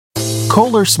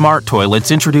Kohler Smart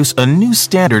Toilets introduce a new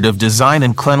standard of design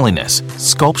and cleanliness,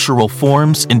 sculptural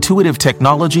forms, intuitive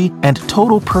technology, and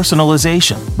total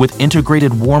personalization with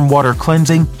integrated warm water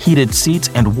cleansing, heated seats,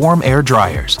 and warm air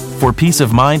dryers. For peace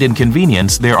of mind and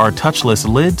convenience, there are touchless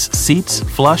lids, seats,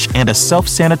 flush, and a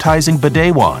self-sanitizing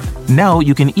bidet wand. Now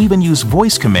you can even use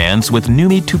voice commands with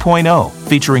Numi 2.0,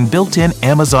 featuring built-in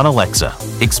Amazon Alexa.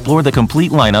 Explore the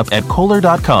complete lineup at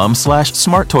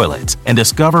Kohler.com/smarttoilets and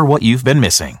discover what you've been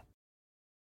missing.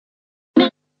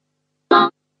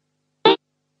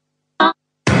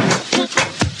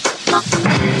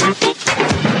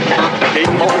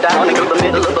 Down into the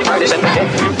middle of the party center. In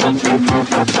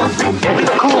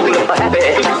the cool of the happy,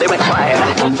 they went quiet.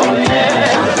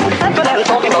 After that,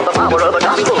 talking about the power of the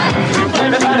gospel.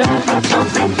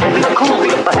 In the cool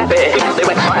of the happy, they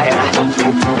went quiet.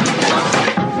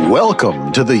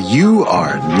 Welcome to the You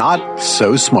Are Not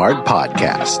So Smart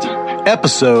podcast,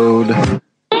 episode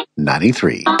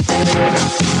 93.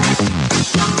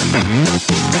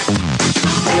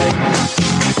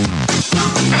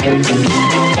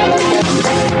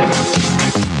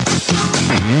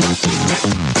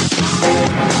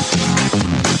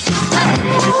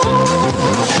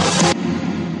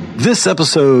 This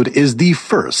episode is the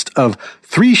first of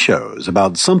 3 shows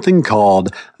about something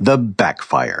called the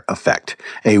backfire effect,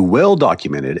 a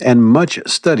well-documented and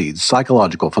much-studied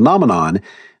psychological phenomenon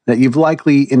that you've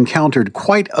likely encountered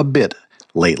quite a bit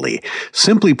lately.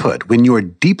 Simply put, when your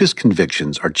deepest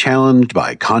convictions are challenged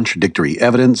by contradictory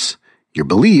evidence, your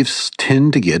beliefs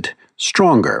tend to get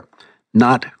stronger,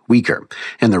 not weaker.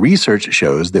 And the research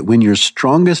shows that when your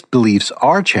strongest beliefs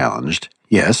are challenged,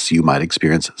 yes, you might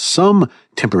experience some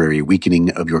temporary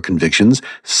weakening of your convictions,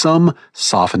 some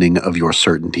softening of your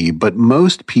certainty, but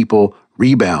most people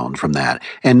rebound from that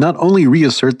and not only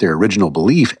reassert their original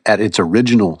belief at its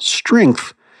original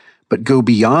strength, but go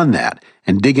beyond that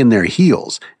and dig in their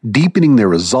heels, deepening their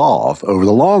resolve over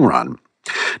the long run.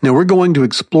 Now, we're going to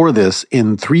explore this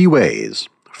in 3 ways.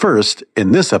 First,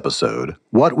 in this episode,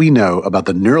 what we know about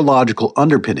the neurological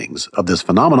underpinnings of this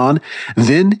phenomenon.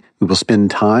 Then we will spend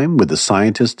time with the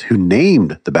scientist who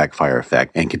named the backfire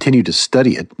effect and continue to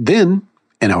study it. Then,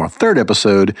 in our 3rd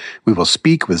episode, we will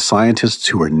speak with scientists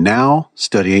who are now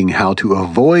studying how to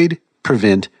avoid,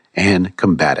 prevent, and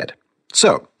combat it.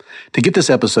 So, to get this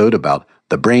episode about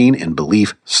the brain and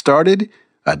belief started,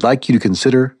 I'd like you to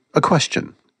consider a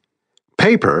question.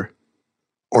 Paper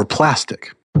or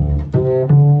plastic?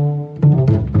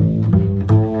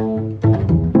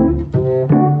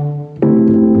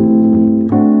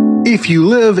 If you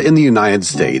live in the United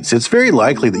States, it's very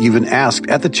likely that you've been asked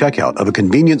at the checkout of a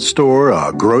convenience store,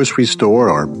 a grocery store,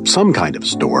 or some kind of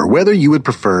store whether you would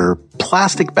prefer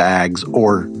plastic bags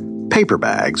or paper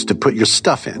bags to put your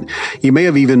stuff in. You may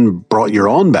have even brought your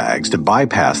own bags to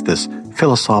bypass this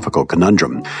philosophical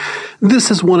conundrum. This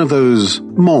is one of those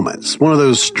moments, one of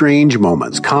those strange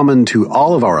moments common to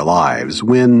all of our lives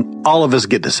when all of us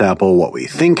get to sample what we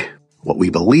think, what we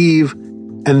believe,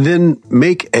 and then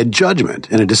make a judgment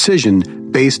and a decision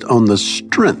based on the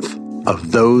strength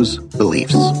of those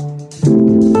beliefs.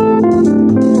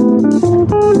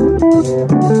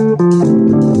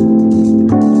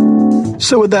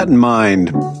 So with that in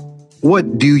mind,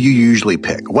 what do you usually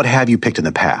pick? What have you picked in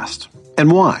the past?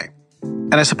 And why?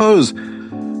 And I suppose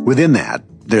within that,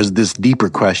 there's this deeper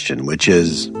question, which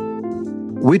is,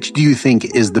 which do you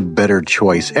think is the better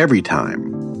choice every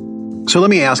time? So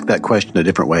let me ask that question a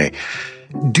different way.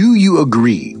 Do you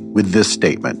agree with this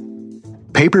statement?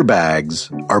 Paper bags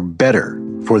are better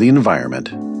for the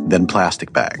environment than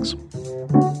plastic bags.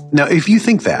 Now, if you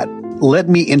think that, let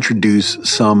me introduce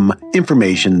some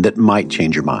information that might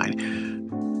change your mind.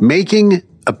 Making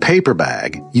a paper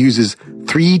bag uses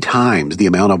 3 times the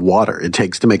amount of water it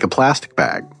takes to make a plastic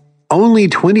bag. Only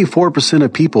 24%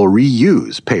 of people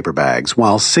reuse paper bags,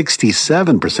 while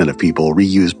 67% of people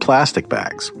reuse plastic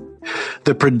bags.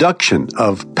 The production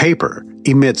of paper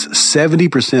emits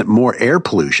 70% more air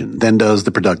pollution than does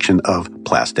the production of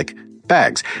plastic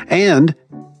bags. And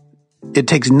it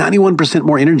takes 91%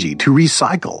 more energy to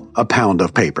recycle a pound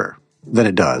of paper than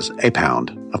it does a pound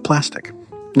of plastic.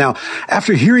 Now,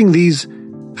 after hearing these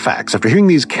facts, after hearing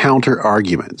these counter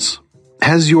arguments,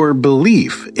 has your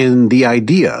belief in the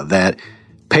idea that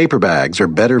paper bags are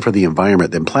better for the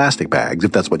environment than plastic bags,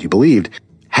 if that's what you believed,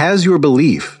 has your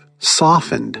belief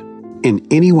softened in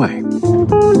any way?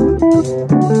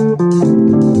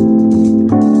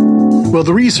 Well,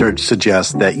 the research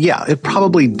suggests that, yeah, it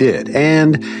probably did.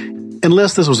 And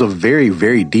unless this was a very,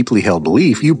 very deeply held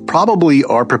belief, you probably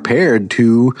are prepared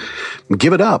to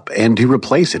give it up and to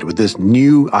replace it with this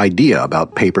new idea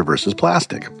about paper versus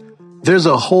plastic. There's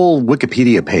a whole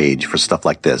Wikipedia page for stuff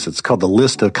like this. It's called the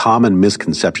List of Common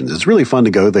Misconceptions. It's really fun to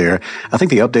go there. I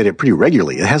think they update it pretty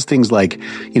regularly. It has things like,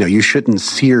 you shouldn't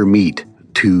sear meat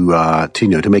to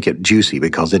make it juicy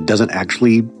because it doesn't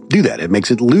actually do that. It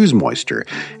makes it lose moisture.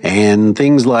 And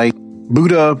things like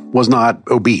Buddha was not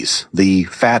obese. The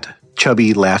fat,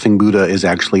 chubby, laughing Buddha is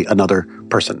actually another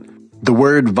person. The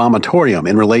word vomitorium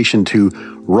in relation to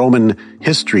Roman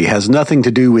history has nothing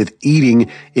to do with eating.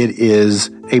 It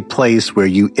is a place where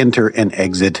you enter and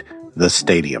exit the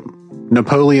stadium.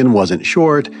 Napoleon wasn't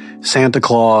short. Santa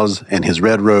Claus and his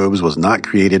red robes was not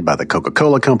created by the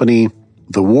Coca-Cola Company.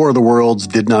 The War of the Worlds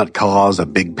did not cause a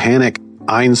big panic.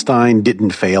 Einstein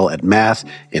didn't fail at math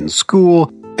in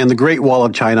school. And the Great Wall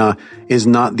of China is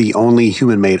not the only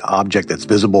human-made object that's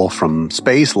visible from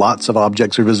space. Lots of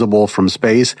objects are visible from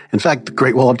space. In fact, the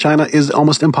Great Wall of China is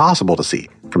almost impossible to see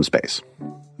from space.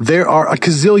 There are a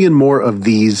gazillion more of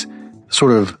these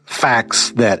sort of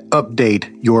facts that update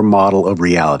your model of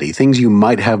reality. Things you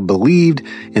might have believed,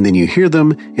 and then you hear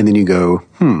them, and then you go,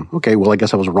 okay, well, I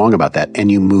guess I was wrong about that,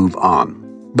 and you move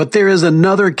on. But there is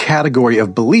another category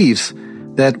of beliefs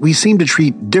that we seem to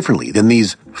treat differently than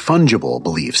these fungible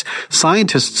beliefs.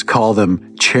 Scientists call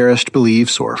them cherished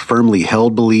beliefs or firmly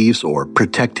held beliefs or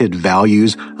protected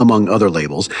values, among other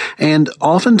labels. And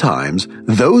oftentimes,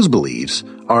 those beliefs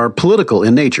are political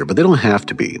in nature, but they don't have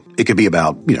to be. It could be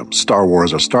about, Star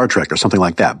Wars or Star Trek or something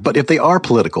like that. But if they are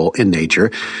political in nature,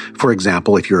 for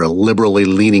example, if you're a liberally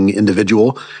leaning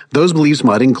individual, those beliefs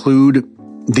might include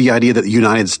the idea that the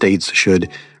United States should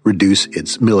reduce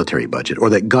its military budget, or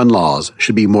that gun laws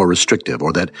should be more restrictive,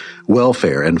 or that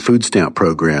welfare and food stamp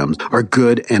programs are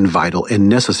good and vital and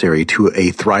necessary to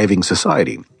a thriving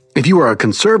society. If you are a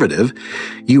conservative,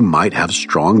 you might have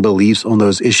strong beliefs on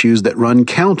those issues that run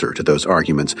counter to those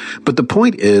arguments. But the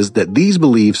point is that these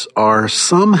beliefs are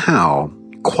somehow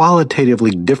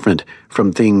qualitatively different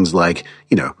from things like,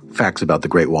 facts about the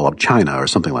Great Wall of China or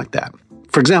something like that.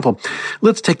 For example,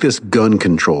 let's take this gun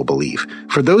control belief.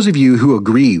 For those of you who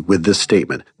agree with this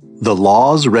statement, the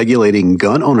laws regulating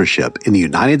gun ownership in the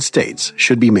United States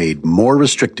should be made more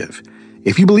restrictive.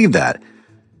 If you believe that,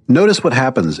 notice what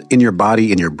happens in your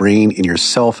body, in your brain, in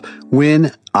yourself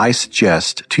when I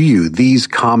suggest to you these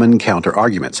common counter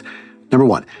arguments. Number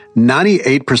one,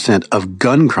 98% of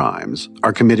gun crimes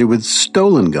are committed with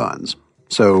stolen guns.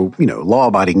 So,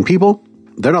 law-abiding people,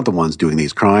 they're not the ones doing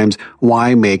these crimes.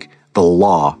 Why make the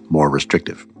law more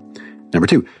restrictive? Number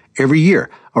two, every year,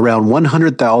 around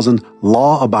 100,000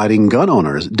 law-abiding gun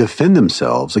owners defend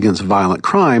themselves against violent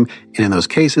crime, and in those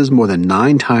cases, more than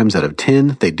 9 times out of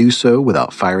 10, they do so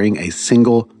without firing a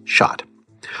single shot.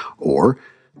 Or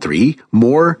 3,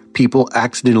 more people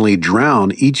accidentally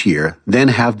drown each year than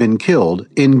have been killed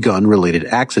in gun-related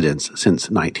accidents since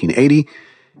 1980.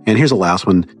 And here's the last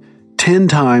one, 10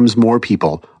 times more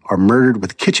people are murdered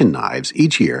with kitchen knives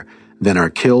each year than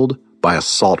are killed by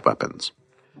assault weapons.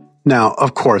 Now,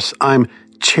 of course, I'm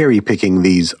cherry-picking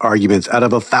these arguments out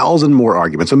of 1,000 more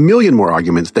arguments, 1,000,000 more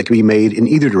arguments that can be made in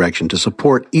either direction to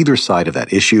support either side of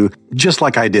that issue, just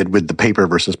like I did with the paper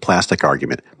versus plastic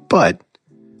argument. But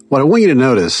what I want you to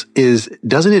notice is,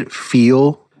 doesn't it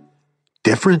feel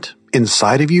different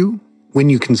inside of you when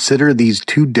you consider these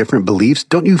two different beliefs?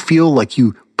 Don't you feel like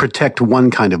you protect one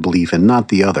kind of belief and not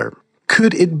the other?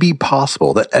 Could it be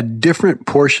possible that a different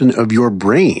portion of your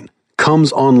brain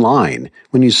comes online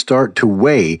when you start to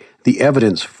weigh the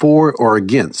evidence for or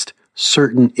against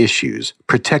certain issues,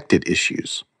 protected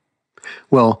issues?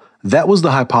 Well, that was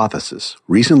the hypothesis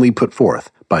recently put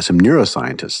forth by some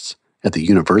neuroscientists at the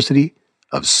University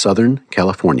of Southern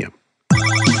California.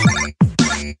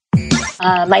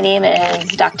 My name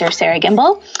is Dr. Sarah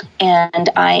Gimbel, and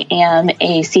I am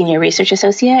a senior research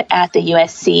associate at the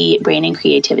USC Brain and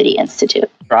Creativity Institute.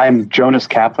 I'm Jonas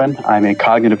Kaplan. I'm a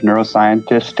cognitive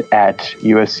neuroscientist at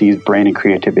USC's Brain and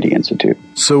Creativity Institute.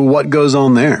 So what goes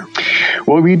on there?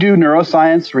 Well, we do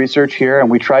neuroscience research here, and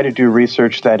we try to do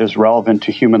research that is relevant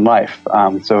to human life.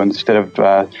 So instead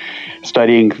of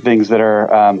studying things that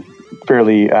are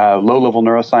fairly low-level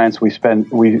neuroscience,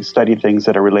 we study things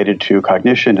that are related to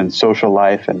cognition and social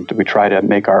life, and we try to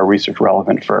make our research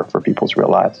relevant for people's real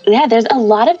lives. Yeah, there's a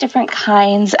lot of different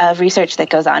kinds of research that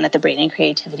goes on at the Brain and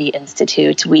Creativity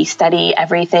Institute. We study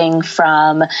everything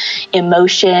from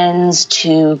emotions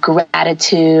to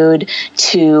gratitude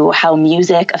to how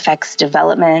music affects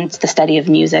development, the study of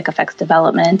music affects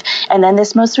development, and then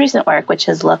this most recent work, which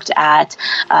has looked at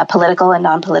political and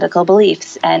non-political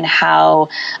beliefs and how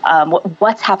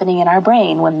what's happening in our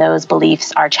brain when those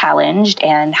beliefs are challenged,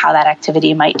 and how that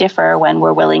activity might differ when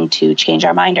we're willing to change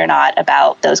our mind or not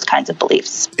about those kinds of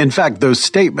beliefs. In fact, those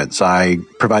statements I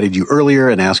provided you earlier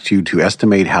and asked you to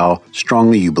estimate how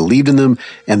strongly you believed in them,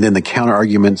 and then the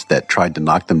counter-arguments that tried to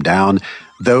knock them down,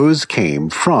 those came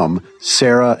from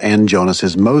Sarah and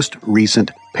Jonas's most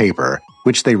recent paper,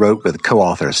 which they wrote with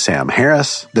co-author Sam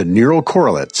Harris, The Neural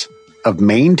Correlates of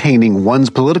Maintaining One's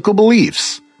Political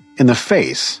Beliefs in the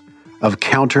Face of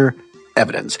Counter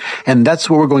Evidence. And that's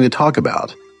what we're going to talk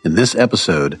about in this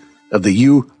episode of the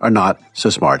You Are Not So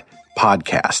Smart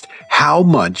podcast. How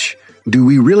much do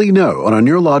we really know on a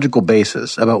neurological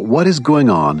basis about what is going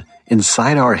on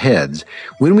inside our heads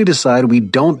when we decide we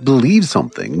don't believe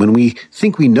something, when we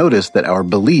think we notice that our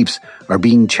beliefs are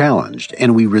being challenged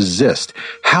and we resist?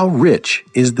 How rich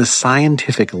is the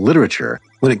scientific literature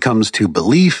when it comes to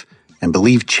belief and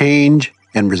belief change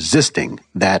and resisting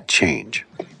that change?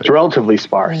 It's relatively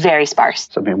sparse. Very sparse.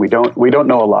 I mean, we don't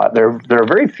know a lot. There are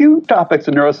very few topics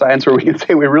in neuroscience where we can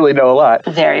say we really know a lot.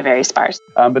 Very, very sparse.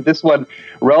 But this one,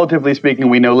 relatively speaking,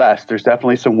 we know less. There's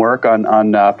definitely some work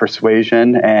on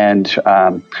persuasion and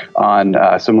on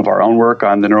some of our own work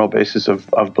on the neural basis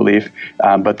of belief.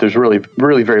 But there's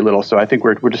really very little. So I think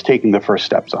we're just taking the first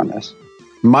steps on this.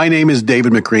 My name is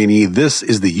David McCraney. This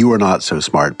is the You Are Not So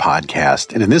Smart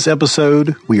podcast. And in this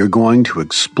episode, we are going to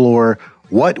explore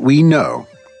what we know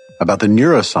about the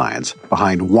neuroscience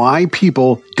behind why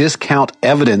people discount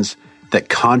evidence that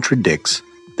contradicts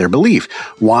their belief,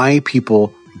 why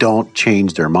people don't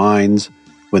change their minds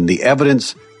when the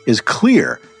evidence is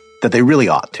clear that they really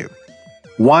ought to.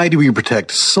 Why do we protect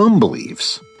some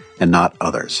beliefs and not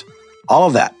others? All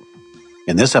of that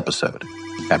in this episode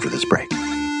after this break.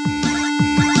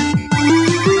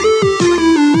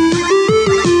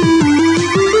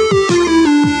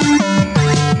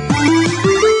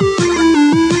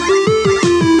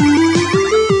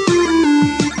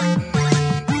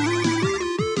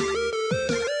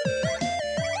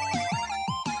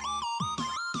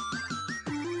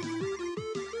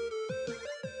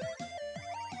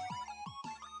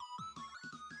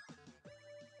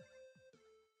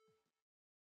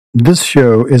 This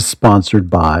show is sponsored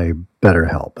by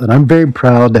BetterHelp, and I'm very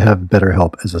proud to have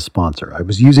BetterHelp as a sponsor. I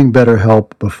was using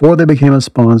BetterHelp before they became a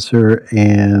sponsor,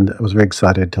 and I was very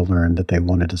excited to learn that they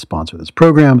wanted to sponsor this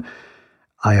program.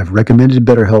 I have recommended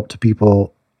BetterHelp to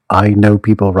people. I know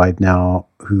people right now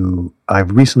who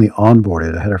I've recently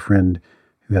onboarded. I had a friend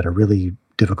who had a really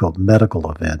difficult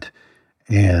medical event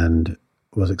and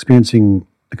was experiencing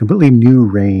a completely new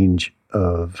range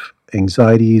of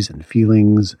anxieties and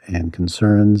feelings and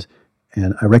concerns,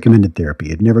 and I recommended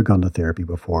therapy. I'd never gone to therapy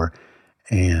before,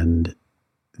 and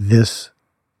this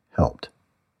helped.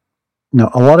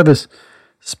 Now, a lot of us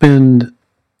spend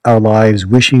our lives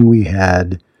wishing we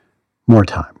had more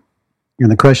time.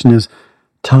 And the question is,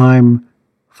 time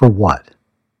for what?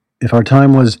 If our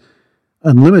time was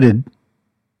unlimited,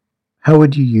 how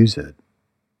would you use it?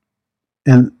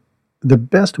 And the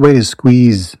best way to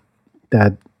squeeze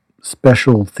that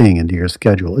special thing into your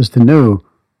schedule is to know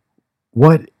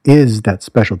what is that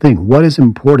special thing. What is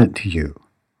important to you?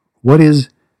 What is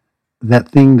that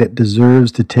thing that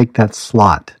deserves to take that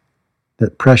slot,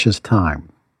 that precious time?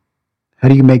 How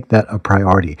do you make that a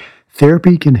priority?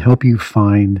 Therapy can help you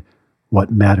find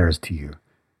what matters to you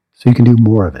so you can do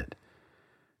more of it.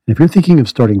 And if you're thinking of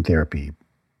starting therapy,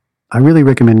 I really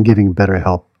recommend giving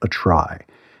BetterHelp a try.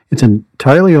 It's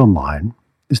entirely online.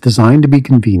 It's designed to be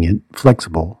convenient,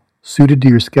 flexible, suited to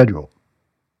your schedule.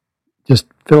 Just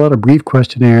fill out a brief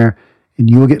questionnaire and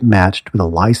you will get matched with a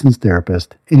licensed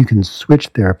therapist, and you can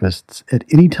switch therapists at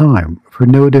any time for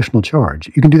no additional charge.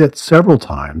 You can do that several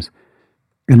times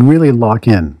and really lock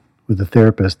in with a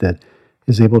therapist that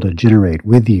is able to generate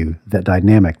with you that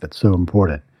dynamic that's so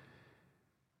important.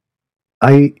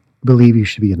 I believe you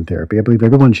should be in therapy. I believe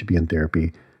everyone should be in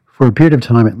therapy for a period of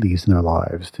time at least in their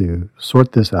lives to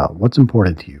sort this out. What's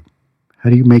important to you? How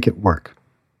do you make it work?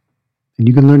 And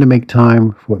you can learn to make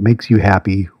time for what makes you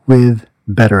happy with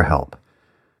BetterHelp.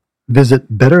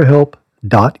 Visit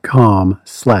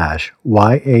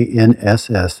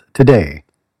betterhelp.com/YANSS today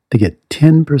to get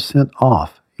 10%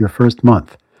 off your first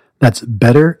month. That's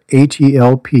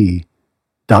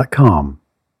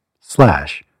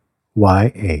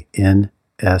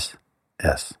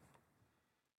betterhelp.com/YANSS.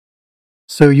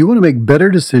 So you want to make better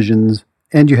decisions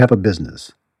and you have a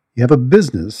business. You have a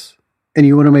business and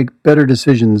you want to make better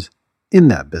decisions in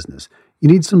that business. You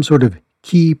need some sort of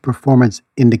key performance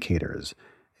indicators,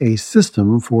 a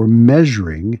system for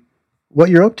measuring what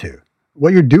you're up to,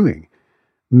 what you're doing.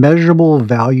 measurable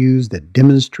values that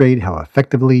demonstrate how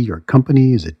effectively your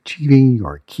company is achieving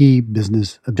your key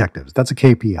business objectives. That's a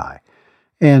KPI.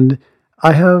 And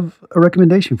I have a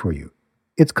recommendation for you.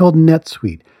 It's called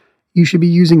NetSuite. You should be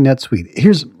using NetSuite.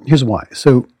 Here's why.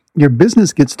 So your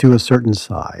business gets to a certain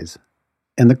size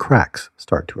and the cracks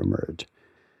start to emerge.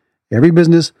 Every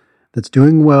business that's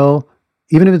doing well,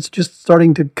 even if it's just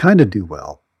starting to kind of do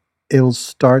well, it'll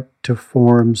start to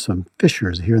form some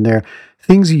fissures here and there.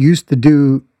 Things you used to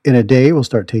do in a day will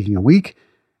start taking a week,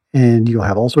 and you'll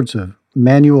have all sorts of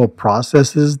manual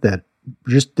processes that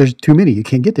there's too many. You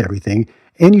can't get to everything,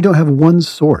 and you don't have one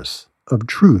source of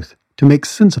truth to make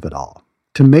sense of it all,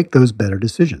 to make those better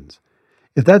decisions.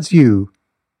 If that's you,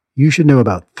 you should know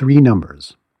about 3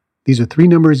 numbers. These are 3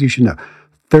 numbers you should know: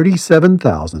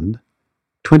 37,000,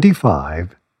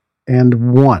 25,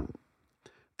 and 1.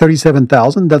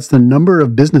 37,000, that's the number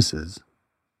of businesses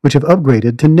which have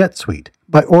upgraded to NetSuite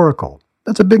by Oracle.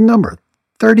 That's a big number,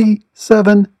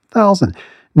 37,000.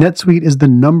 NetSuite is the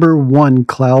number 1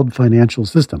 cloud financial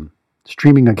system,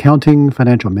 streaming accounting,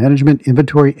 financial management,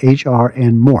 inventory, HR,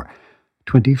 and more.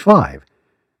 25.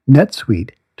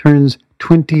 NetSuite turns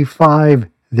 25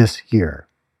 this year.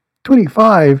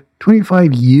 25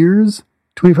 years?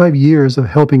 25 years of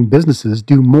helping businesses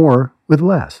do more with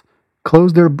less,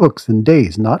 close their books in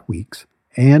days, not weeks,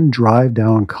 and drive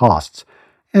down costs.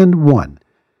 And 1,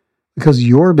 because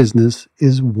your business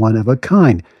is one of a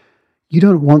kind. You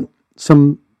don't want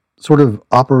some sort of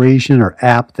operation or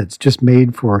app that's just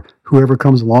made for whoever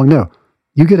comes along. No,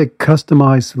 you get a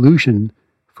customized solution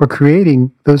for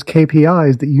creating those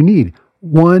KPIs that you need.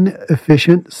 One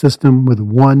efficient system with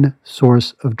one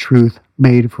source of truth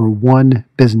made for one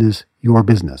business, your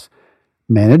business.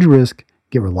 Manage risk,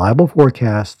 get reliable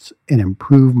forecasts, and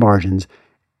improve margins.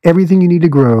 Everything you need to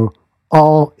grow,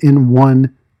 all in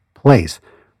one place.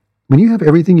 When you have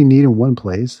everything you need in one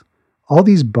place, all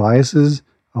these biases,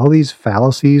 all these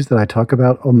fallacies that I talk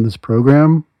about on this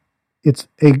program, it's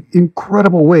an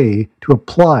incredible way to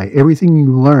apply everything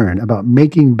you learn about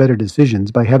making better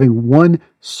decisions by having one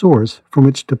source from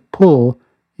which to pull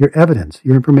your evidence,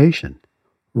 your information.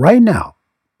 Right now,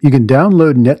 you can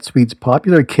download NetSuite's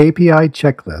popular KPI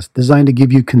checklist designed to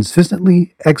give you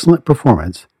consistently excellent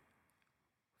performance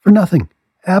for nothing,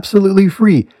 absolutely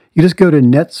free. You just go to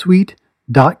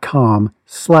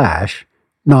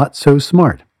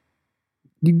netsuite.com/notsosmart.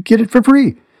 You get it for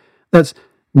free. That's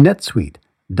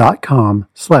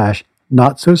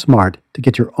netsuite.com/notsosmart to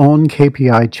get your own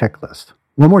KPI checklist.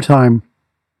 One more time,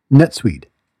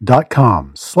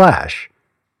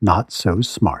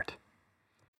 netsuite.com/notsosmart.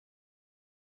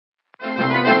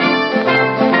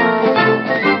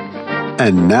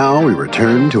 And now we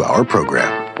return to our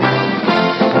program.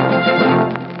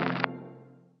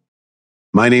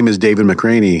 My name is David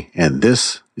McRaney, and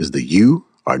this is the You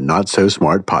Are Not So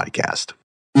Smart podcast.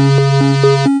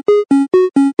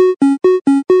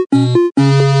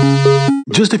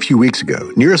 Just a few weeks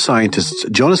ago,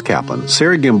 neuroscientists Jonas Kaplan,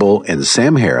 Sarah Gimbel, and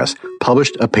Sam Harris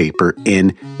published a paper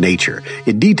in Nature.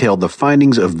 It detailed the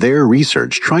findings of their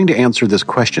research trying to answer this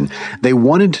question. They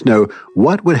wanted to know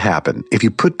what would happen if you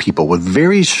put people with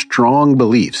very strong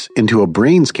beliefs into a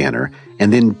brain scanner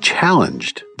and then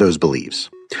challenged those beliefs.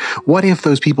 What if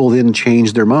those people then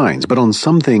changed their minds, but on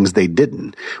some things they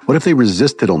didn't? What if they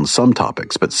resisted on some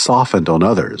topics, but softened on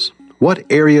others? What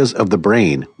areas of the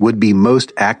brain would be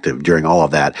most active during all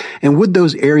of that? And would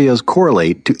those areas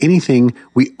correlate to anything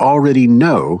we already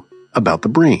know about the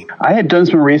brain? I had done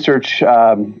some research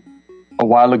a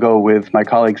while ago with my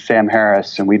colleague Sam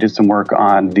Harris, and we did some work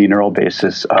on the neural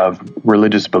basis of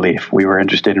religious belief. We were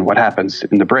interested in what happens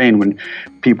in the brain when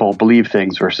people believe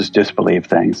things versus disbelieve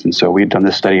things. And so we'd done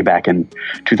this study back in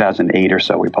 2008 or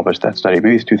so. We published that study,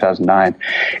 maybe it's 2009.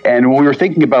 And when we were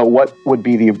thinking about what would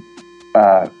be the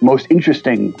most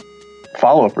interesting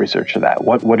follow-up research to that,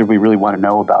 what did we really want to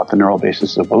know about the neural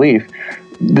basis of belief,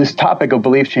 this topic of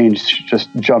belief change just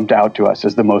jumped out to us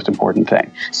as the most important thing.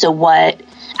 So what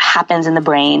happens in the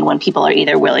brain when people are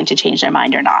either willing to change their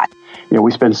mind or not? You know,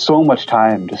 we spend so much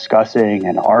time discussing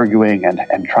and arguing and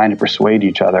trying to persuade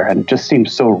each other, and it just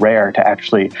seems so rare to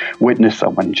actually witness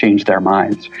someone change their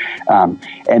minds.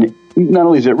 And not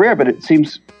only is it rare, but it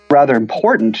seems rather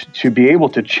important to be able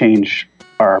to change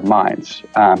our minds.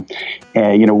 And,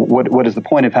 you know, what is the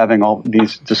point of having all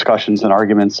these discussions and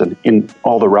arguments and in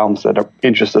all the realms that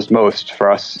interest us most,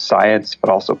 for us, science, but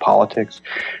also politics?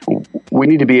 We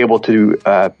need to be able to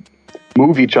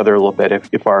move each other a little bit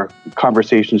if our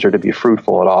conversations are to be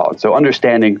fruitful at all. And so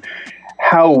understanding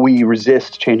how we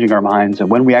resist changing our minds, and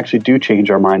when we actually do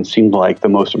change our minds seemed like the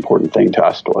most important thing to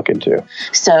us to look into.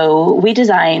 So we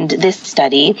designed this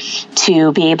study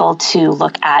to be able to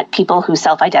look at people who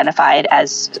self-identified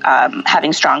as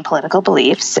having strong political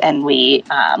beliefs, and we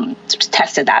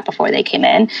tested that before they came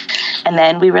in. And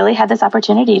then we really had this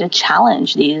opportunity to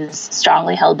challenge these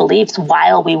strongly held beliefs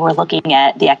while we were looking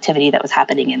at the activity that was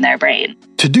happening in their brain.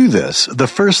 To do this, the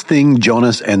first thing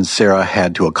Jonas and Sarah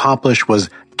had to accomplish was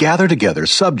gather together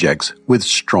subjects with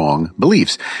strong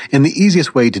beliefs. And the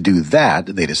easiest way to do that,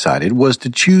 they decided, was to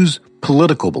choose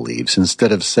political beliefs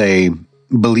instead of, say,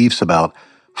 beliefs about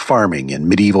farming in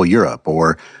medieval Europe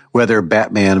or whether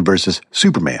Batman versus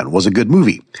Superman was a good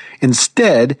movie.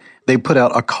 Instead, they put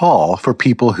out a call for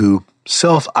people who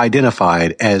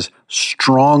self-identified as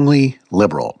strongly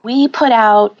liberal. We put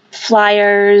out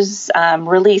flyers,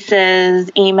 releases,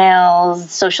 emails,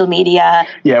 social media.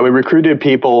 Yeah, we recruited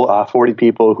people, 40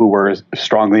 people who were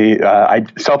strongly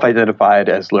self-identified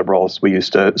as liberals. We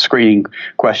used screening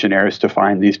questionnaires to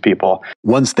find these people.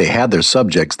 Once they had their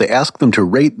subjects, they asked them to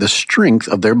rate the strength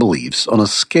of their beliefs on a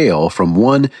scale from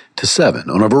 1 to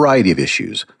 7 on a variety of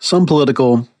issues, some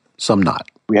political, some not.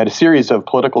 We had a series of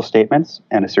political statements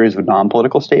and a series of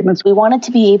non-political statements. We wanted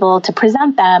to be able to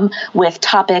present them with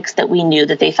topics that we knew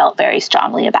that they felt very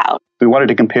strongly about. We wanted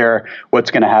to compare what's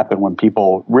going to happen when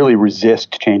people really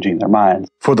resist changing their minds.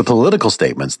 For the political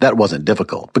statements, that wasn't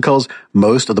difficult because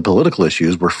most of the political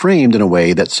issues were framed in a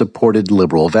way that supported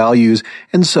liberal values,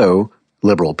 and so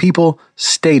liberal people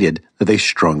stated that they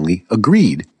strongly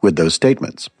agreed with those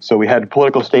statements. So we had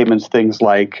political statements, things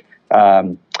like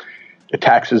the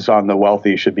taxes on the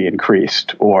wealthy should be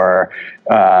increased, or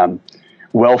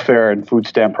welfare and food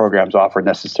stamp programs offer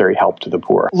necessary help to the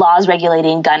poor. Laws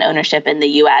regulating gun ownership in the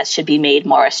U.S. should be made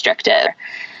more restrictive.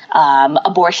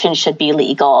 Abortion should be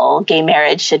legal. Gay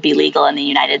marriage should be legal in the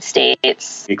United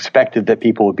States. We expected that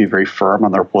people would be very firm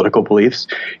on their political beliefs,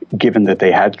 given that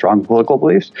they had strong political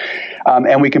beliefs.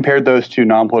 And we compared those to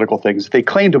non-political things they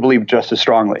claimed to believe just as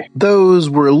strongly. Those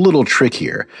were a little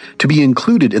trickier. To be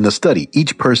included in the study,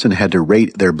 each person had to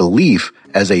rate their belief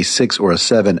as a 6 or a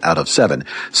 7 out of 7.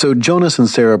 So Jonas and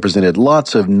Sarah presented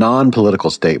lots of non-political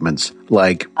statements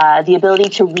like, the ability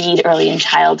to read early in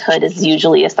childhood is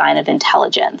usually a sign of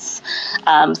intelligence.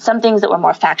 Some things that were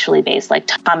more factually based, like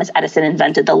Thomas Edison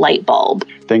invented the light bulb.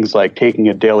 Things like taking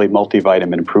a daily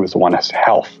multivitamin improves one's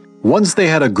health. Once they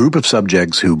had a group of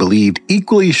subjects who believed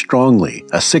equally strongly,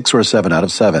 a 6 or a 7 out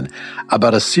of 7,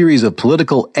 about a series of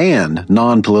political and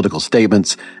non-political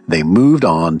statements, they moved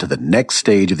on to the next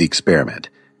stage of the experiment,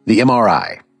 the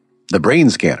MRI, the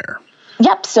brain scanner.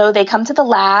 Yep, so they come to the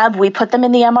lab, we put them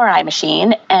in the MRI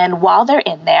machine, and while they're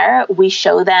in there, we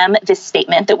show them this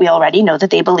statement that we already know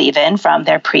that they believe in from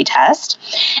their pretest.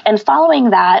 And following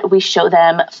that, we show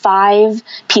them 5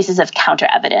 pieces of counter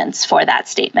evidence for that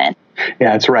statement.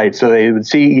 Yeah, that's right. So they would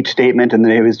see each statement and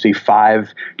then they would see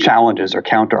 5 challenges or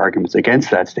counter arguments against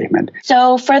that statement.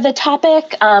 So for the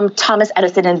topic, Thomas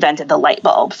Edison invented the light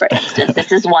bulb, for instance.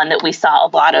 This is one that we saw a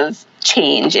lot of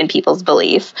change in people's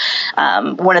belief,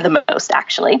 one of the most,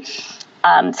 actually.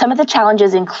 Some of the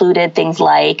challenges included things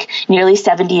like nearly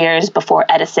 70 years before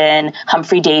Edison,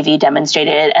 Humphrey Davy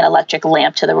demonstrated an electric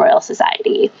lamp to the Royal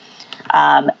Society.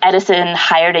 Edison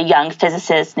hired a young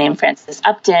physicist named Francis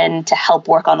Upton to help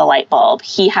work on the light bulb.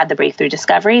 He had the breakthrough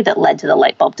discovery that led to the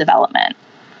light bulb development.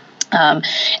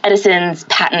 Edison's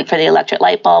patent for the electric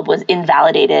light bulb was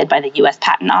invalidated by the U.S.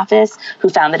 Patent Office, who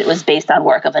found that it was based on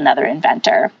work of another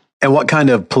inventor. And what kind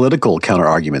of political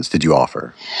counter-arguments did you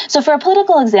offer? So for a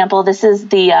political example, this is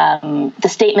the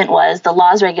statement was the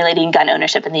laws regulating gun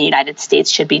ownership in the United States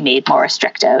should be made more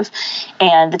restrictive.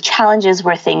 And the challenges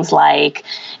were things like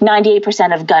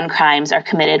 98% of gun crimes are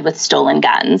committed with stolen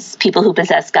guns. People who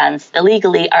possess guns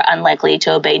illegally are unlikely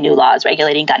to obey new laws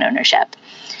regulating gun ownership.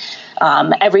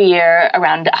 Every year,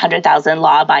 around 100,000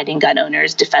 law-abiding gun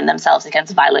owners defend themselves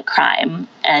against violent crime,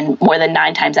 and more than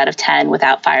 9 times out of 10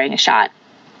 without firing a shot.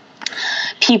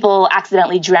 People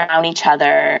accidentally drown each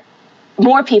other.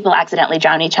 More people accidentally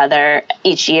drown each other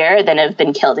each year than have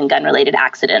been killed in gun-related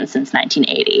accidents since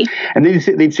 1980. And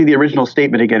they'd see the original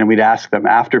statement again, and we'd ask them,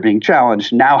 after being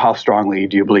challenged, now how strongly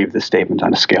do you believe this statement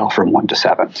on a scale from 1 to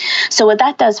 7? So what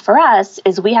that does for us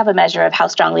is we have a measure of how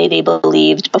strongly they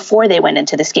believed before they went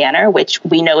into the scanner, which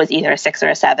we know is either a 6 or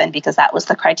a 7 because that was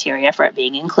the criteria for it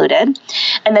being included.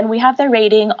 And then we have their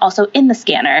rating also in the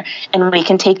scanner, and we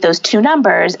can take those 2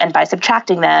 numbers and by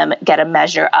subtracting them, get a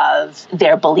measure of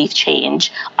their belief change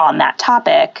on that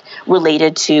topic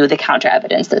related to the counter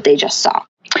evidence that they just saw.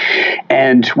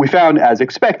 And we found, as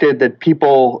expected, that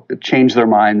people change their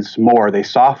minds more. They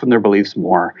soften their beliefs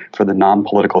more for the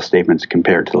non-political statements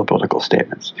compared to the political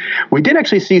statements. We did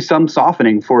actually see some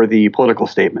softening for the political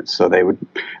statements, so they would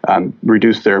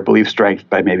reduce their belief strength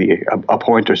by maybe a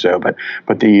point or so. But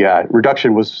the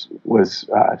reduction was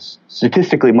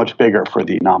statistically much bigger for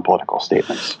the non-political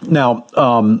statements. Now,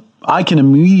 I can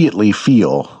immediately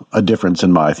feel a difference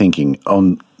in my thinking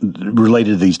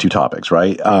related to these two topics,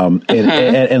 right?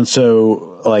 And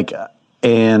so, like,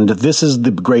 and this is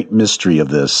the great mystery of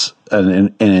this.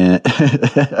 And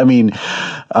I mean,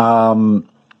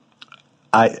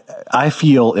 I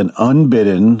feel an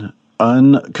unbidden,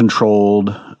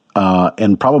 uncontrolled,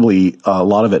 and probably a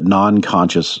lot of it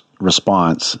non-conscious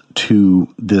response to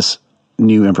this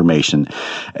new information.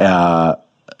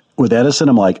 With Edison,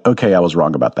 I'm like, okay, I was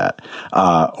wrong about that,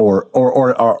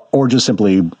 or just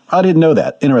simply, I didn't know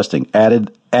that. Interesting.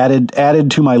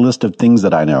 Added to my list of things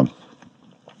that I know.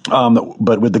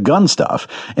 But with the gun stuff,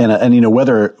 and you know,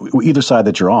 whether either side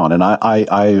that you're on, and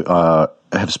I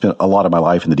have spent a lot of my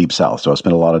life in the Deep South, so I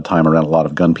spent a lot of time around a lot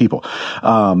of gun people,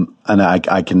 and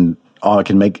I can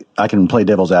play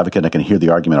devil's advocate, and I can hear the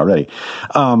argument already.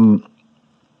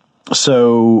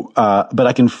 But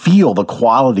I can feel the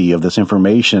quality of this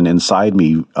information inside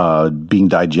me being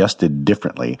digested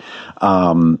differently.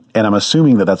 And I'm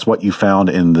assuming that that's what you found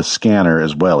in the scanner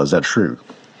as well. Is that true?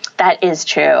 That is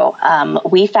true.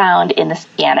 We found in the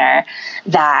scanner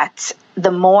that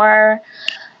the more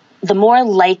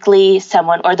likely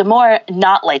someone, or the more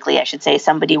not likely, I should say,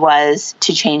 somebody was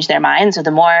to change their minds, or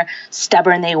the more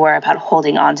stubborn they were about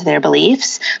holding on to their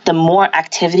beliefs, the more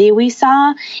activity we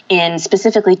saw in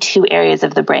specifically two areas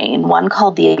of the brain, one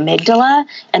called the amygdala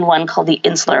and one called the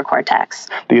insular cortex.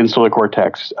 The insular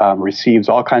cortex receives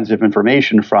all kinds of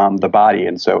information from the body,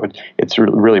 and so it's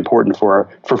really important for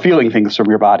feeling things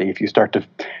from your body. If you start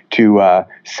to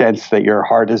sense that your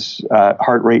heart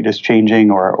rate is changing,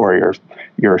 or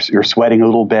you're sweating a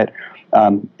little bit,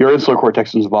 your insular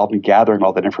cortex is involved in gathering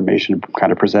all that information and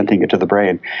kind of presenting it to the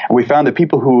brain. And we found that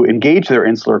people who engage their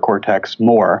insular cortex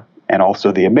more, and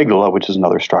also the amygdala, which is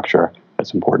another structure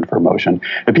that's important for emotion,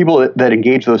 the people that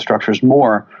engage those structures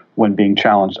more when being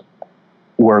challenged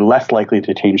were less likely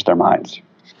to change their minds.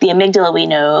 The amygdala, we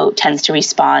know, tends to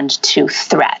respond to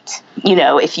threat. You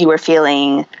know, if you were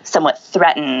feeling somewhat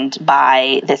threatened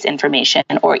by this information,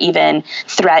 or even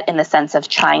threat in the sense of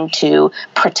trying to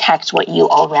protect what you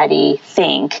already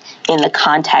think in the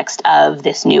context of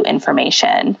this new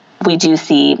information, we do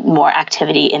see more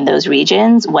activity in those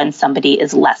regions when somebody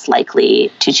is less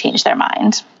likely to change their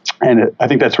mind. And I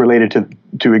think that's related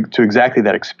to exactly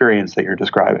that experience that you're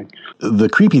describing. The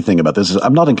creepy thing about this is I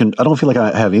don't feel like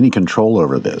I have any control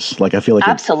over this. Like, I feel like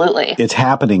absolutely it's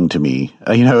happening to me.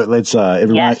 You know, it's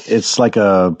like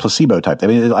a placebo type. I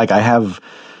mean, like I have,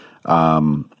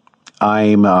 I'm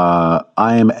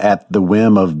at the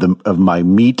whim of my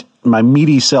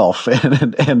meaty self,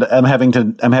 and I'm having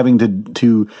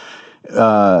to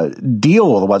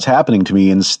deal with what's happening to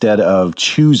me instead of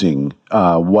choosing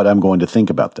what I'm going to think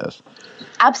about this.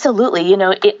 Absolutely. You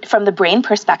know, from the brain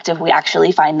perspective, we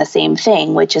actually find the same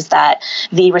thing, which is that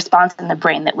the response in the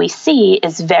brain that we see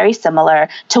is very similar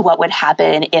to what would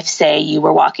happen if, say, you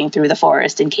were walking through the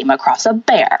forest and came across a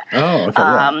bear. Oh, okay.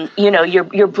 Yeah. You know,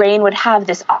 your brain would have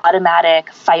this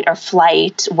automatic fight or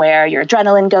flight where your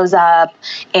adrenaline goes up,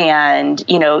 and,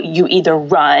 you know, you either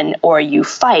run or you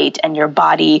fight, and your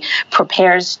body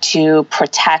prepares to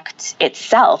protect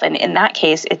itself. And in that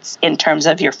case, it's in terms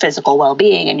of your physical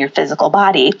well-being and your physical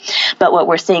body. But what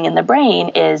we're seeing in the brain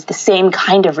is the same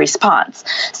kind of response.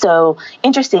 So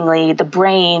interestingly, the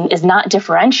brain is not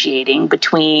differentiating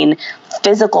between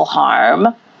physical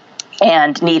harm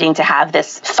and needing to have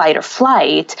this fight or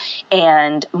flight,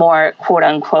 and more quote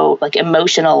unquote like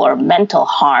emotional or mental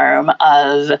harm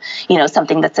of, you know,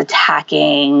 something that's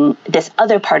attacking this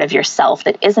other part of yourself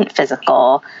that isn't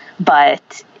physical.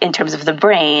 But in terms of the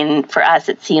brain, for us,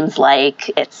 it seems like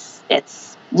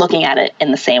it's looking at it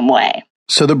in the same way.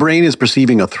 So the brain is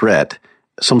perceiving a threat,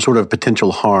 some sort of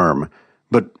potential harm,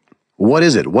 but what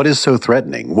is it? What is so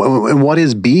threatening? And what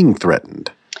is being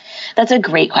threatened? That's a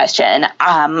great question.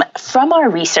 From our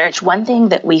research, one thing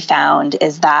that we found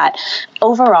is that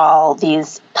overall,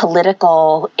 these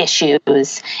political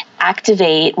issues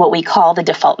activate what we call the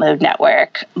default mode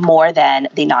network more than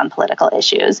the non-political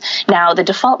issues. Now, the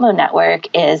default mode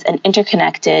network is an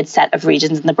interconnected set of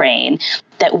regions in the brain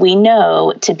that we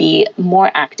know to be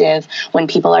more active when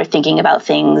people are thinking about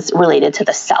things related to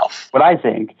the self. What I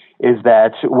think is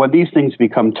that when these things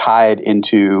become tied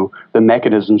into the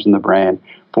mechanisms in the brain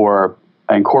for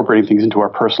incorporating things into our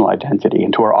personal identity,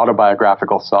 into our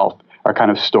autobiographical self, our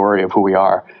kind of story of who we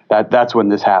are. That's when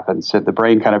this happens. So the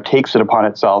brain kind of takes it upon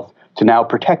itself to now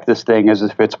protect this thing as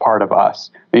if it's part of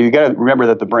us. And you got to remember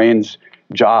that the brain's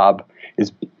job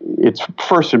is, its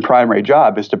first and primary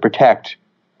job is to protect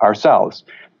ourselves.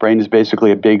 The brain is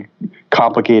basically a big,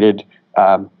 complicated,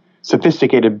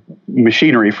 sophisticated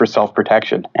machinery for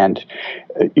self-protection, and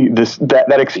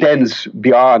that extends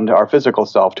beyond our physical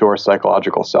self to our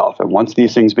psychological self. And once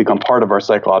these things become part of our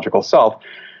psychological self,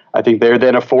 I think they're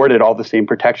then afforded all the same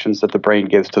protections that the brain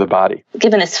gives to the body.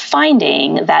 Given this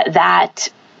finding that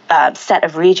set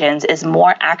of regions is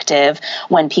more active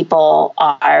when people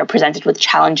are presented with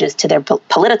challenges to their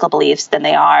political beliefs than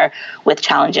they are with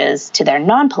challenges to their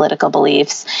non-political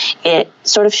beliefs, it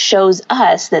sort of shows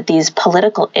us that these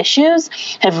political issues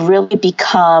have really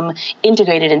become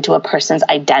integrated into a person's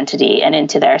identity and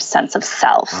into their sense of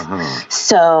self.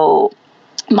 So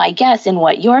my guess in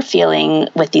what you're feeling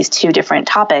with these two different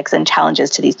topics and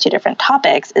challenges to these two different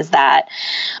topics is that,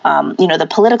 the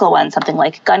political one, something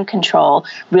like gun control,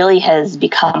 really has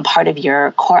become part of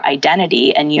your core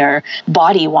identity, and your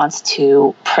body wants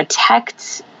to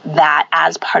protect that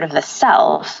as part of the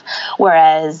self,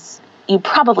 whereas you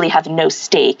probably have no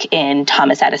stake in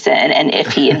Thomas Edison and if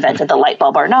he invented the light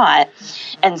bulb or not.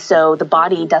 And so the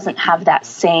body doesn't have that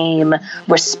same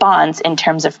response in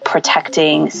terms of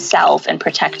protecting self and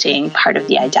protecting part of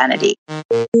the identity.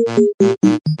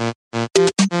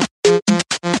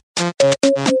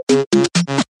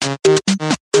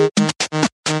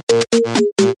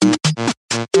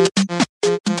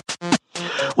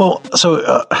 Well,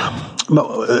 so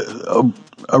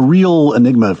a real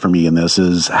enigma for me in this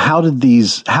is how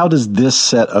does this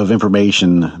set of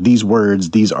information, these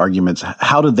words, these arguments,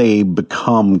 how do they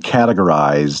become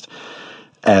categorized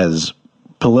as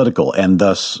political and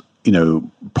thus,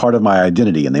 part of my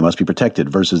identity, and they must be protected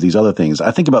versus these other things?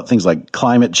 I think about things like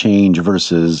climate change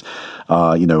versus,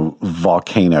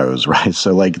 volcanoes, right?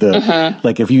 So like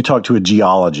like if you talk to a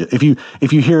geologist, if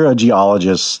you hear a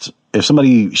geologist, if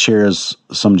somebody shares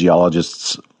some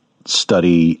geologist's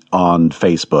study on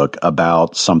Facebook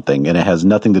about something and it has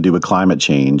nothing to do with climate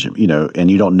change,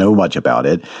 and you don't know much about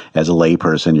it as a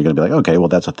layperson, you're going to be like, okay, well,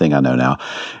 that's a thing I know now.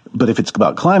 But if it's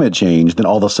about climate change, then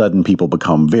all of a sudden people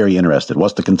become very interested.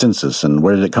 What's the consensus and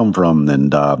where did it come from?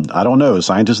 And I don't know.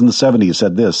 Scientists in the 70s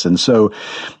said this. And so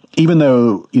even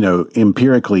though,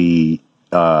 empirically,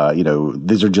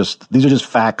 these are just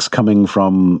facts coming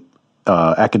from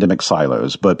academic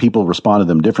silos, but people respond to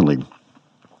them differently.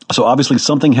 So obviously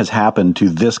something has happened to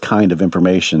this kind of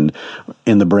information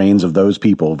in the brains of those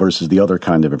people versus the other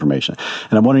kind of information.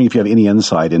 And I'm wondering if you have any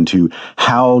insight into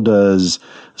how does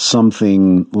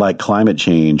something like climate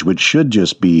change, which should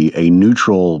just be a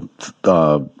neutral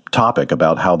topic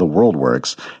about how the world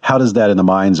works, how does that in the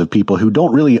minds of people who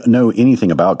don't really know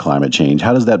anything about climate change,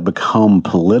 how does that become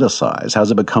politicized? How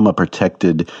does it become a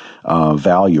protected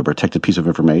value, a protected piece of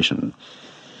information?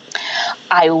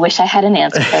 I wish I had an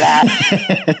answer for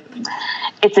that.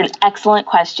 It's an excellent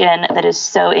question that is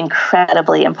so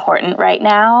incredibly important right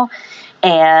now.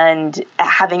 And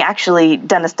having actually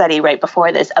done a study right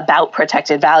before this about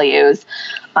protected values,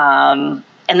 and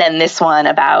then this one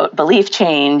about belief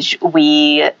change,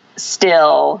 we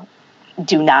still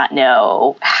do not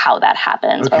know how that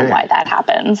happens or why that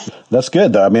happens. That's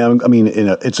good, though.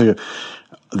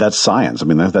 That's science. I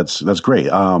mean, that's great.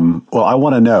 Well, I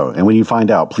want to know. And when you find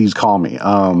out, please call me.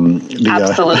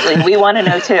 Absolutely. We want to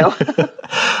know too.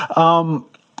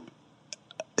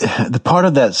 The part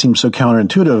of that seems so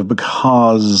counterintuitive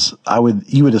because I would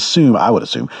assume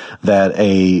that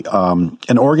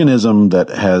an organism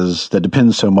that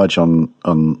depends so much on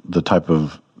the type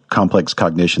of complex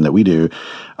cognition that we do,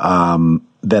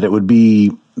 that it would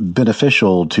be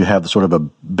beneficial to have sort of a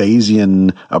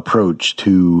Bayesian approach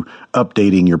to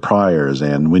updating your priors.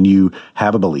 And when you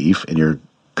have a belief and you're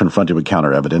confronted with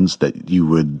counter evidence, that you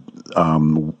would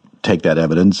take that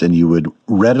evidence and you would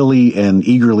readily and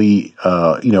eagerly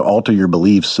alter your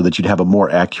beliefs so that you'd have a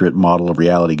more accurate model of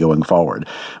reality going forward.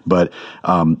 But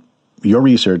your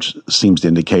research seems to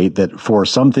indicate that for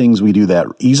some things we do that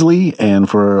easily, and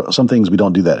for some things we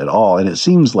don't do that at all. And it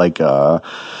seems like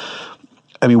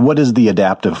what is the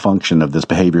adaptive function of this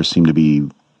behavior seem to be?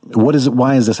 How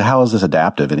is this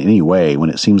adaptive in any way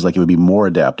when it seems like it would be more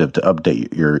adaptive to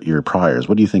update your priors?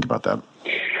 What do you think about that?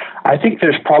 I think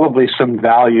there's probably some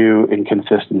value in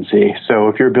consistency. So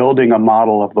if you're building a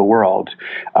model of the world,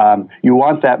 you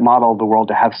want that model of the world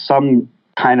to have some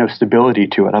kind of stability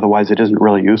to it. Otherwise, it isn't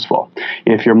really useful.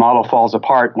 If your model falls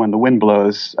apart when the wind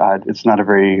blows, it's not a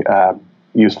very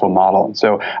useful model. And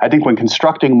so I think when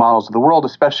constructing models of the world,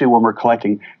 especially when we're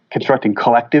collecting constructing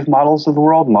collective models of the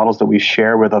world, models that we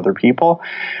share with other people,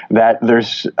 that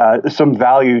there's some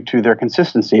value to their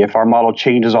consistency. If our model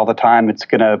changes all the time, it's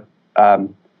going to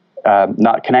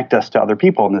not connect us to other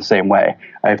people in the same way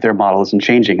if their model isn't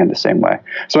changing in the same way.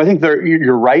 So I think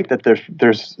you're right that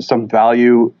there's some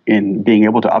value in being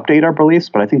able to update our beliefs,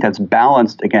 but I think that's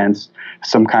balanced against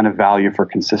some kind of value for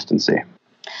consistency.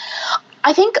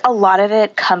 I think a lot of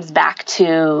it comes back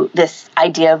to this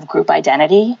idea of group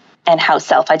identity and how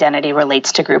self-identity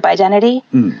relates to group identity.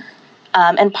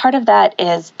 And part of that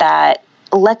is that,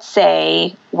 let's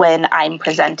say when I'm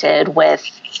presented with,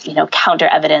 counter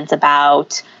evidence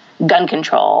about gun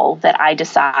control, that I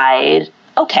decide,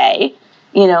 okay,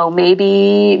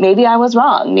 maybe I was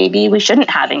wrong. Maybe we shouldn't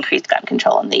have increased gun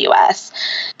control in the U.S.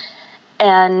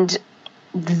 And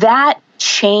that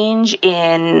change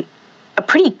in a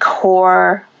pretty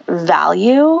core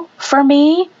value for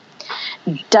me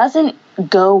doesn't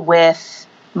go with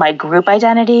my group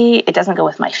identity. It doesn't go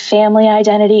with my family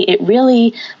identity. It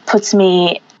really puts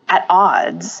me at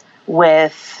odds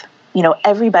with,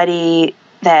 everybody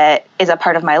that is a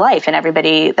part of my life and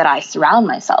everybody that I surround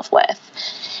myself with.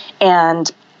 And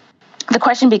the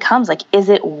question becomes, is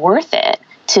it worth it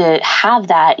to have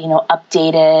that,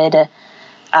 updated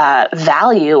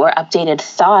value or updated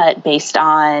thought based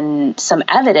on some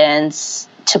evidence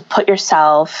to put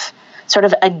yourself sort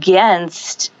of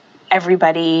against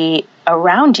everybody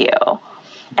around you?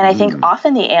 And I think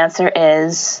often the answer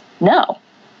is no.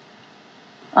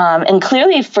 And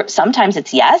clearly sometimes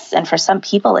it's yes, and for some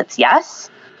people it's yes,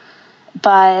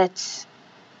 but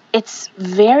it's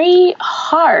very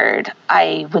hard,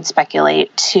 I would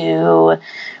speculate, to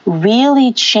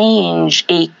really change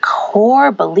a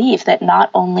core belief that not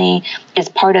only is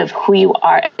part of who you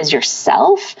are as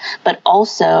yourself, but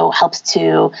also helps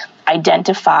to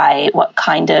identify what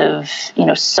kind of,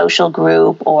 social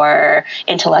group or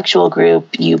intellectual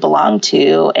group you belong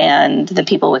to and the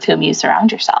people with whom you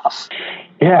surround yourself.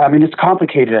 Yeah, it's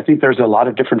complicated. I think there's a lot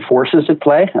of different forces at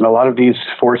play, and a lot of these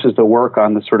forces that work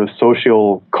on the sort of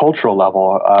social, cultural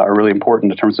level are really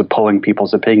important in terms of pulling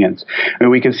people's opinions.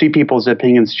 We can see people's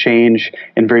opinions change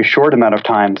in very short amount of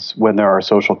times when there are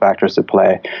social factors at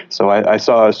play. So I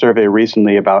saw a survey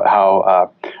recently about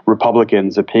how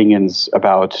Republicans' opinions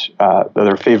about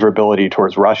their favorability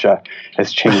towards Russia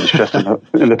has changed just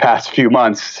in the past few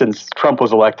months. Since Trump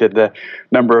was elected, the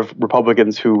number of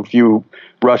Republicans who view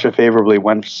Russia favorably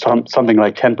went something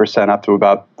like 10% up to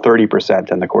about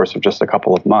 30% in the course of just a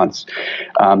couple of months.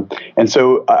 And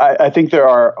so I think there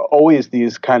are always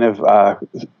these kind of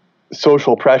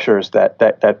social pressures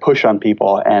that push on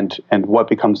people, and what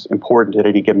becomes important at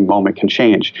any given moment can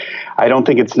change. I don't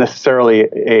think it's necessarily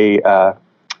a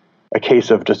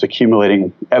case of just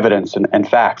accumulating evidence and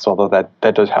facts, although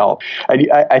that does help.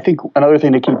 I think another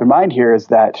thing to keep in mind here is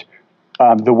that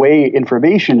the way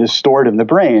information is stored in the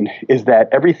brain is that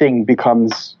everything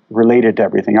becomes related to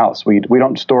everything else. We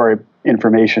don't store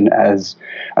information as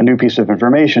a new piece of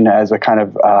information as a kind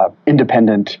of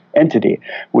independent entity.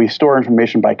 We store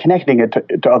information by connecting it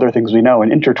to other things we know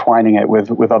and intertwining it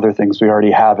with other things we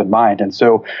already have in mind. And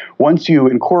so once you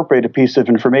incorporate a piece of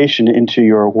information into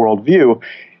your worldview,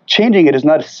 changing it is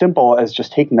not as simple as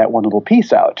just taking that one little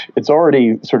piece out. It's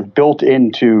already sort of built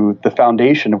into the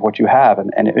foundation of what you have.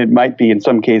 And it might be in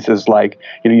some cases like,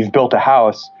 you've built a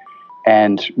house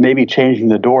and maybe changing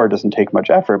the door doesn't take much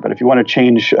effort. But if you want to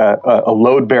change a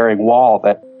load-bearing wall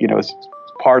that, is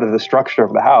part of the structure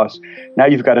of the house, now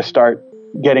you've got to start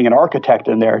getting an architect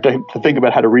in there to think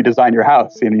about how to redesign your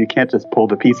house. You can't just pull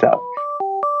the piece out.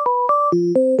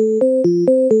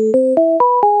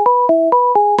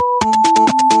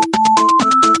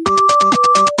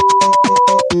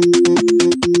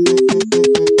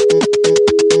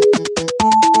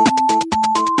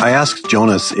 I asked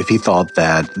Jonas if he thought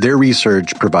that their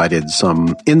research provided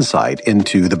some insight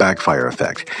into the backfire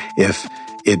effect, if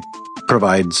it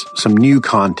provides some new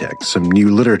context, some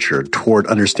new literature toward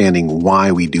understanding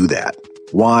why we do that.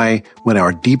 Why, when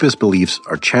our deepest beliefs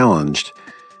are challenged,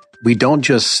 we don't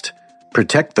just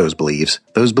protect those beliefs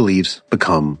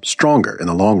become stronger in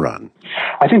the long run.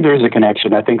 I think there is a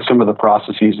connection. I think some of the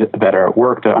processes that are at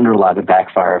work that underlie the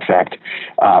backfire effect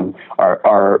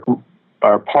are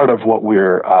part of what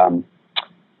we're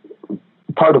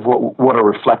what are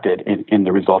reflected in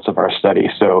the results of our study.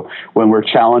 So when we're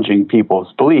challenging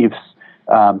people's beliefs,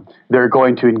 they're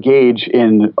going to engage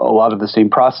in a lot of the same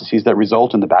processes that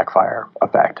result in the backfire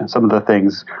effect. And some of the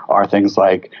things are things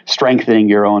like strengthening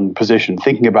your own position,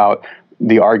 thinking about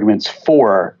the arguments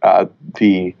for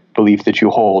the belief that you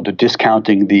hold,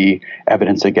 discounting the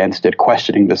evidence against it,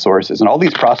 questioning the sources, and all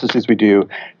these processes we do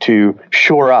to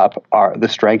shore up the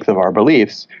strength of our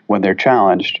beliefs when they're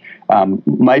challenged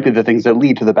might be the things that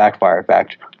lead to the backfire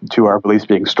effect, to our beliefs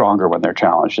being stronger when they're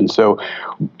challenged. And so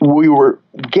we were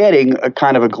getting a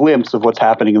kind of a glimpse of what's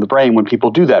happening in the brain when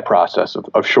people do that process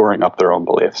of shoring up their own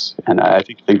beliefs. And I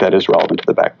think that is relevant to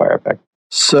the backfire effect.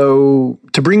 So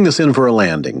to bring this in for a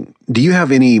landing, do you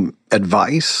have any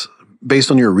advice based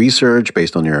on your research,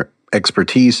 based on your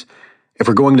expertise, if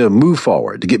we're going to move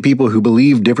forward, to get people who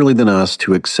believe differently than us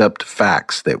to accept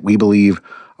facts that we believe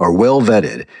are well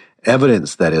vetted,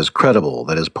 evidence that is credible,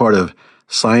 that is part of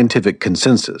scientific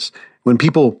consensus? When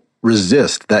people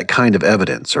resist that kind of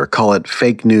evidence or call it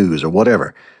fake news or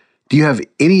whatever, do you have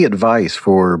any advice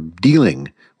for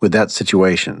dealing with that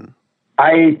situation?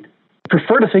 I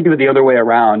prefer to think of it the other way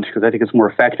around, because I think it's more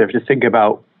effective to think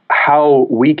about how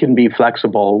we can be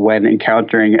flexible when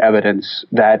encountering evidence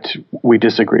that we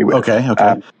disagree with.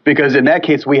 Okay. Because in that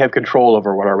case, we have control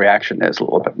over what our reaction is a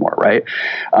little bit more, right?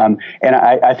 And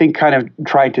I think kind of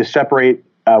trying to separate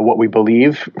what we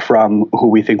believe from who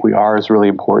we think we are is really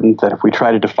important. That if we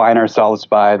try to define ourselves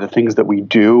by the things that we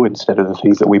do instead of the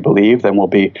things that we believe, then we'll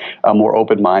be more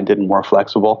open-minded and more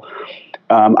flexible.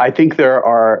 I think there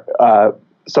are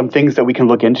some things that we can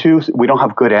look into. We don't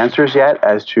have good answers yet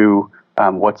as to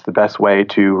what's the best way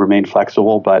to remain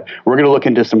flexible, but we're going to look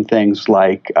into some things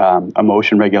like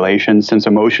emotion regulation. Since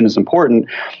emotion is important,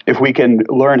 if we can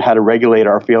learn how to regulate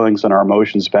our feelings and our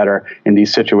emotions better in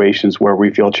these situations where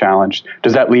we feel challenged,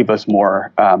 does that leave us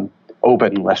more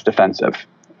open, less defensive?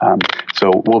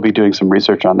 So we'll be doing some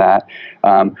research on that.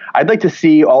 I'd like to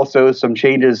see also some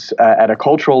changes at a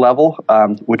cultural level,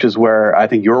 which is where I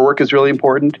think your work is really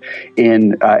important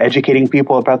in educating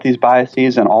people about these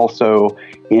biases, and also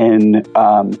in,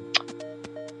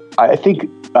 I think,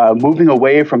 moving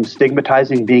away from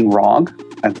stigmatizing being wrong.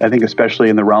 I think especially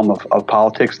in the realm of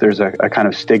politics, there's a kind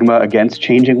of stigma against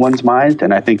changing one's mind,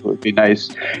 and I think it would be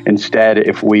nice instead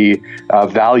if we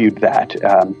valued that.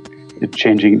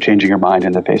 Changing your mind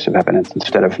in the face of evidence,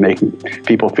 instead of making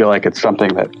people feel like it's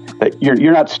something that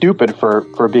you're not stupid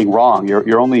for being wrong.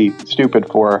 You're only stupid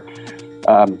for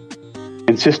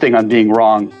insisting on being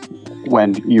wrong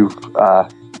when you've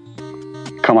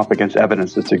come up against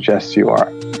evidence that suggests you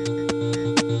are.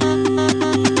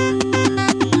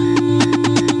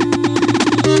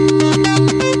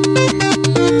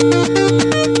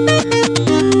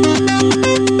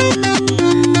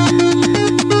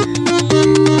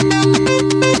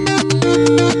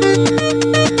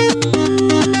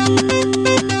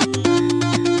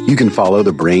 You can follow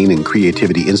the Brain and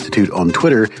Creativity Institute on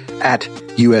Twitter at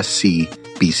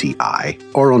USCBCI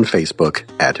or on Facebook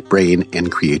at Brain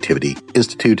and Creativity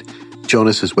Institute.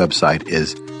 Jonas's website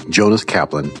is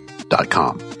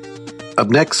jonaskaplan.com. Up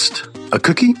next, a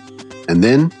cookie, and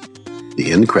then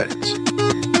the end credits.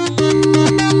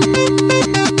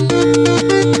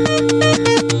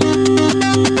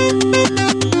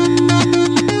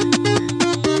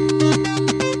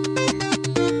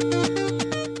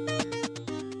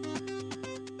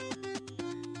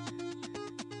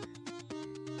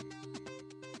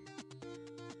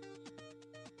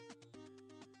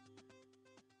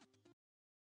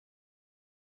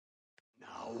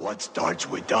 What starts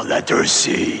with the letter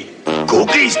C?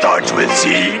 Cookie starts with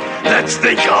C. Let's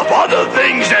think of other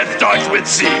things that starts with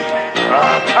C.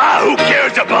 Who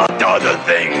cares about other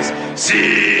things?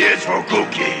 C is for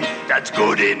cookie. That's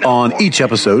good enough. On each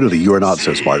episode of the You Are Not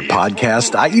So Smart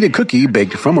podcast, I eat a cookie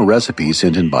baked from a recipe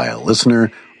sent in by a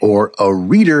listener or a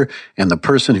reader, and the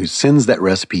person who sends that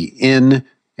recipe in,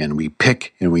 and we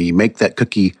pick and we make that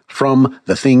cookie from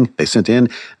the thing they sent in,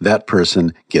 that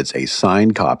person gets a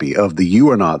signed copy of the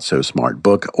You Are Not So Smart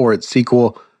book or its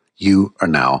sequel, You Are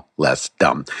Now Less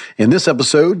Dumb. In this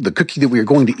episode, the cookie that we are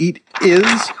going to eat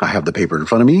is, I have the paper in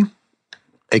front of me,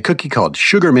 a cookie called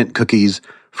Sugar Mint Cookies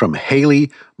from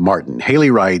Haley Martin. Haley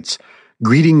writes,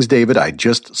 "Greetings, David. I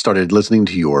just started listening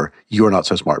to your You Are Not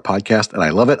So Smart podcast, and I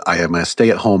love it. I am a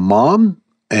stay-at-home mom,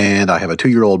 and I have a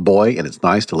 2-year-old boy, and it's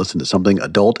nice to listen to something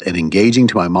adult and engaging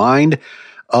to my mind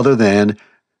other than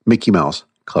Mickey Mouse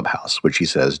Clubhouse, which he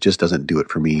says just doesn't do it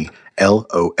for me.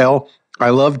 LOL. I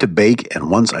love to bake,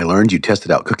 and once I learned you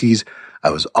tested out cookies, I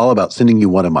was all about sending you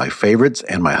one of my favorites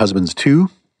and my husband's too.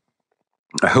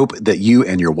 I hope that you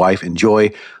and your wife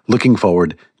enjoy. Looking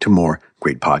forward to more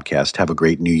great podcasts. Have a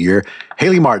great new year."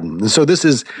 Haley Martin. And so this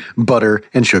is butter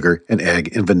and sugar and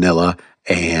egg and vanilla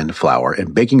and flour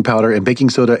and baking powder and baking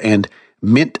soda and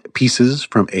mint pieces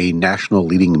from a national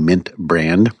leading mint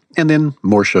brand, and then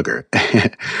more sugar.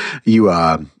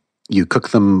 You cook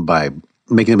them by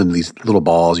making them in these little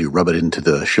balls. You rub it into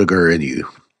the sugar and you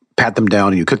pat them down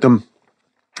and you cook them.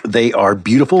 They are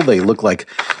beautiful. They look like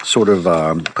sort of,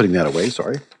 putting that away,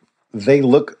 sorry. They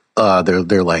look,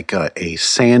 they're like a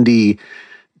sandy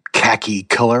khaki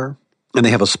color. And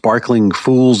they have a sparkling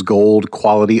fool's gold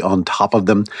quality on top of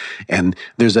them. And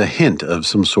there's a hint of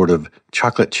some sort of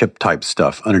chocolate chip type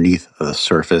stuff underneath the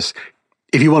surface.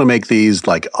 If you want to make these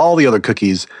like all the other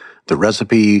cookies, the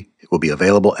recipe will be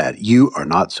available at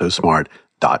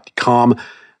youarenotsosmart.com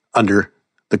under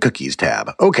the cookies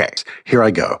tab. Okay, here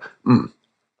I go.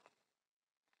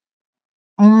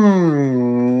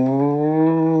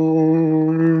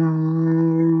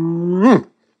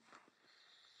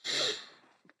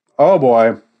 Oh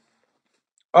boy.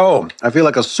 Oh, I feel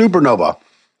like a supernova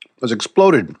has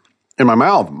exploded in my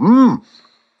mouth.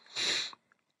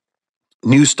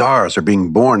 New stars are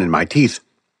being born in my teeth.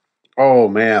 Oh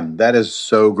man, that is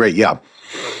so great. Yeah.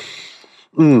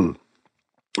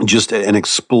 Just an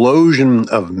explosion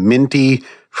of minty,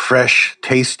 fresh,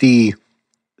 tasty,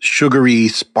 sugary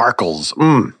sparkles.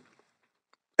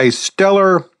 A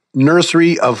stellar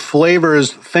nursery of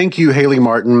flavors. Thank you, Haley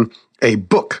Martin. A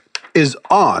book is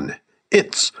on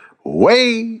its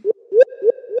way.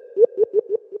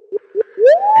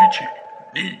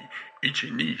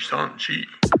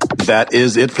 That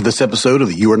is it for this episode of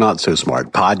the You Are Not So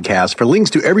Smart podcast. For links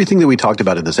to everything that we talked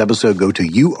about in this episode, go to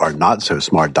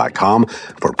youarenotsosmart.com.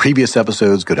 For previous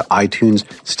episodes, go to iTunes,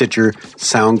 Stitcher,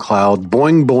 SoundCloud,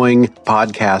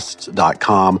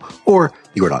 boingboingpodcasts.com, or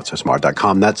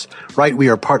youarenotsosmart.com. That's right. We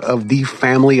are part of the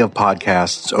family of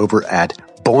podcasts over at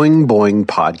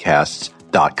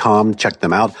boingboingpodcasts.com. Check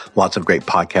them out. Lots of great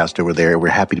podcasts over there. We're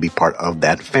happy to be part of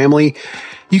that family.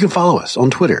 You can follow us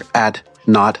on Twitter at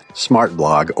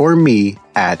NotSmartBlog or me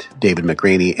at David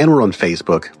McRaney. And we're on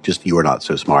Facebook, just You Are Not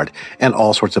So Smart, and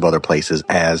all sorts of other places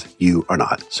as You Are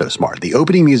Not So Smart. The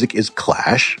opening music is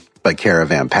Clash by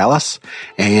Caravan Palace,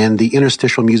 and the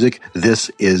interstitial music, this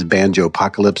is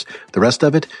Banjopocalypse. The rest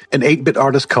of it, an 8-bit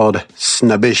artist called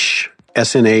Snabish,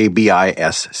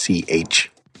 Snabishch.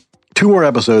 2 more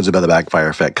episodes about the Backfire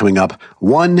Effect coming up,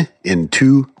 1 in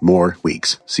 2 more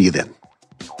weeks. See you then.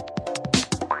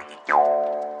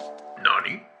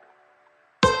 Nani?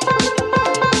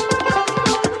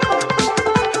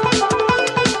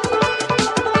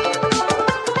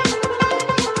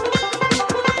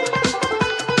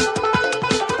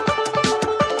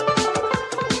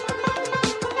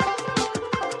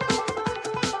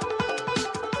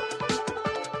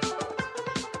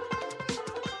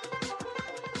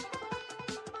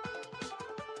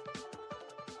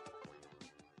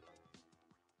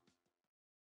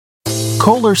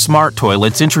 Kohler Smart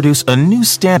Toilets introduce a new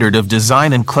standard of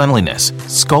design and cleanliness,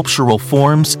 sculptural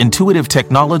forms, intuitive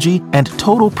technology, and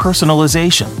total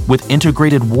personalization with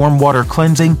integrated warm water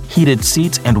cleansing, heated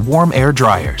seats, and warm air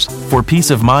dryers. For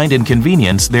peace of mind and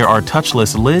convenience, there are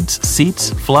touchless lids, seats,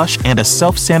 flush, and a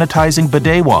self-sanitizing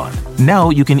bidet wand.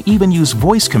 Now you can even use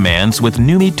voice commands with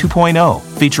Numi 2.0,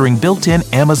 featuring built-in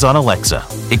Amazon Alexa.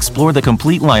 Explore the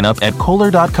complete lineup at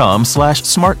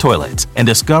Kohler.com/smarttoilets and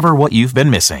discover what you've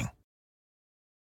been missing.